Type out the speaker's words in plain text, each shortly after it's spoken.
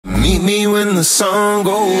Meet me when the sun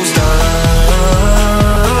goes down.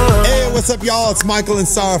 Hey, what's up, y'all? It's Michael and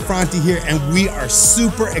Sarah Franti here, and we are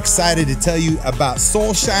super excited to tell you about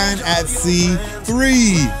Soulshine at Sea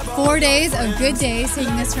 3. 4 days of good days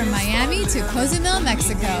taking us from Miami to Cozumel,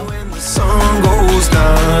 Mexico. The sun goes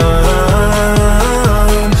down.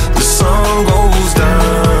 The sun goes down.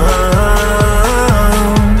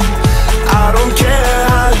 I don't care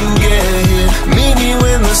how you get here. Meet me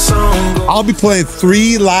when the sun goes. I'll be playing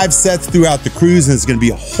 3 live sets throughout the cruise, and it's going to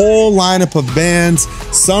be a whole lineup of bands,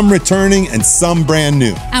 some returning and some brand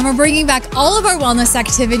new. And we're bringing back all of our wellness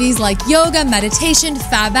activities like yoga, meditation,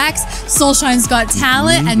 FabX, Soulshine's Got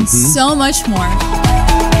Talent, and so much more.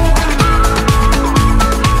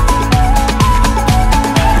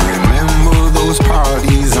 Remember those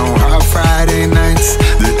parties on hot Friday nights?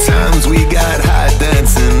 The times we got hot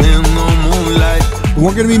dancing in the moonlight.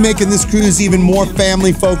 We're going to be making this cruise even more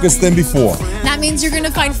family focused than before. That means you're going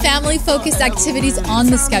to find family-focused activities on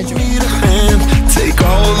the schedule. Take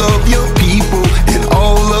all of your people and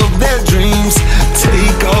all of their dreams.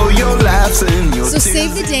 Take all your laughs and your So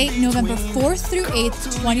save the date, November 4th through 8th,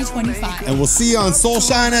 2025. And we'll see you on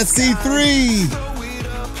Soulshine at Sea 3.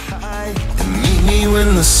 And meet me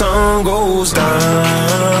when the sun goes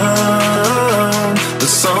down.